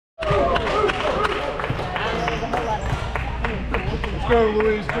go,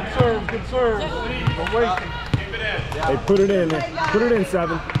 Luis. Good serve, good serve. Don't waste it. Hey, put it in. Put it in,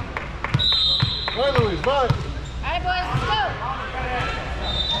 7. Right, Luis, bye. All right, boys, let's go.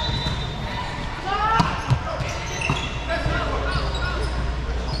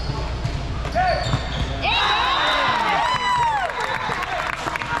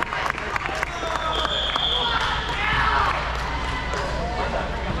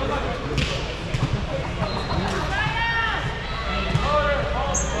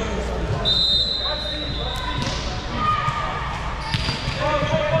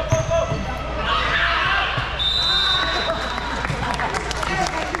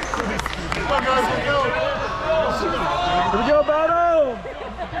 Here we go, Battle!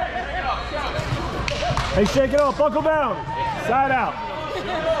 Hey, shake it off, buckle down. Side out.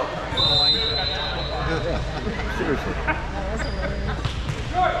 Seriously.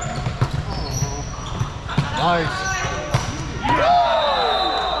 Nice.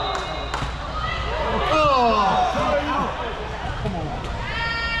 Oh! Come on.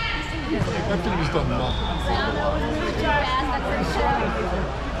 That could have just done nothing.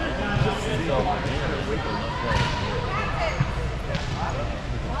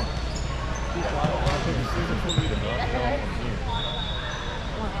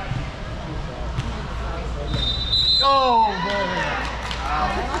 Oh, man.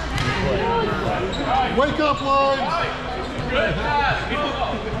 Wake up, Lloyd.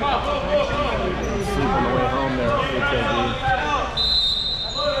 Sleep on the way home there, HAB.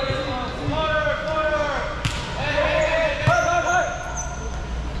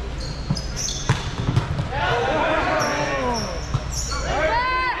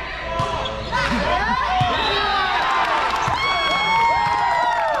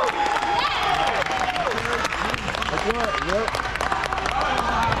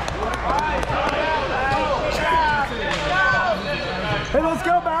 Hey, let's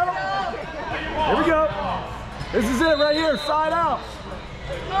go, Battle! Here we go. This is it right here, side out.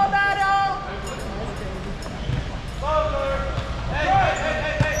 Go, Battle!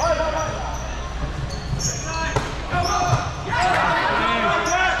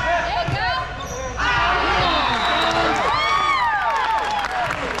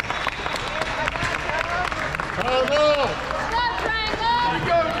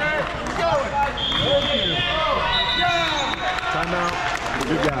 Timeout.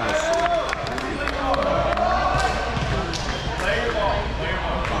 Good guys.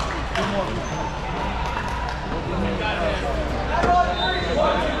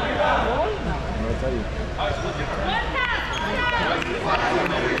 I'll tell you. Let's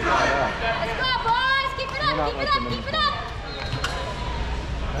go, boys! Keep it up, keep it up, keep it up!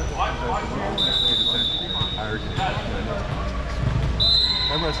 I heard you.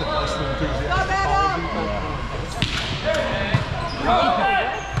 Remember I said less than enthusiastic.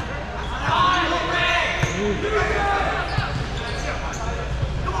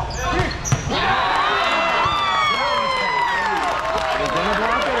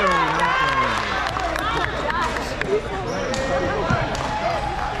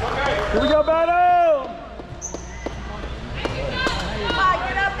 Here we go, Battle! Come on,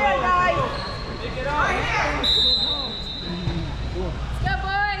 get up there, guys! Let's go,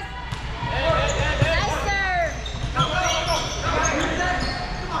 boys! Nice serve!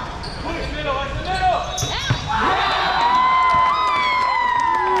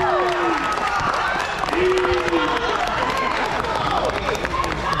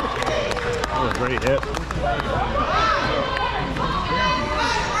 Oh, great hit.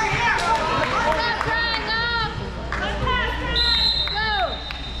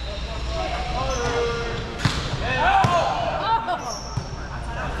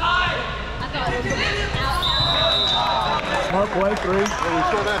 Smart play, 3. Are we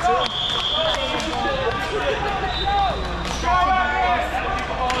sure that's it?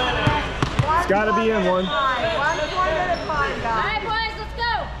 It's got to be in 1. One point at a time, guys. All right, boys, let's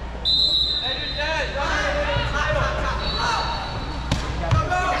go.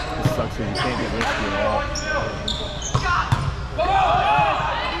 This sucks when you can't get risky at all.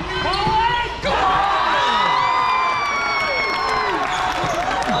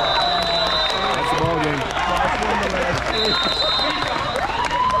 That's the ball game.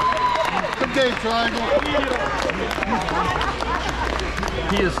 Good game, Triangle.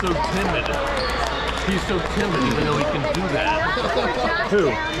 He is so timid. He's so timid, even though he can do that. Who?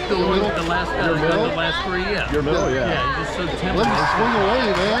 The last guy, the last 3, yeah. Your middle, yeah. Yeah, he's just so timid. Let me swing away,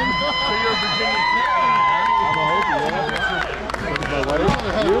 man. So you're a Virginia Tech I'm a Hokie, yeah. My wife?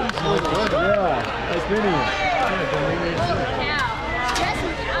 You? Yeah. Nice meeting you. Cow.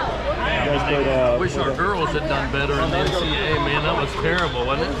 Stressing me out. You guys played wish our girls had done better in the NCAA, man. That was terrible,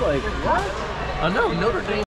 wasn't it? Like, what? I know, Notre Dame.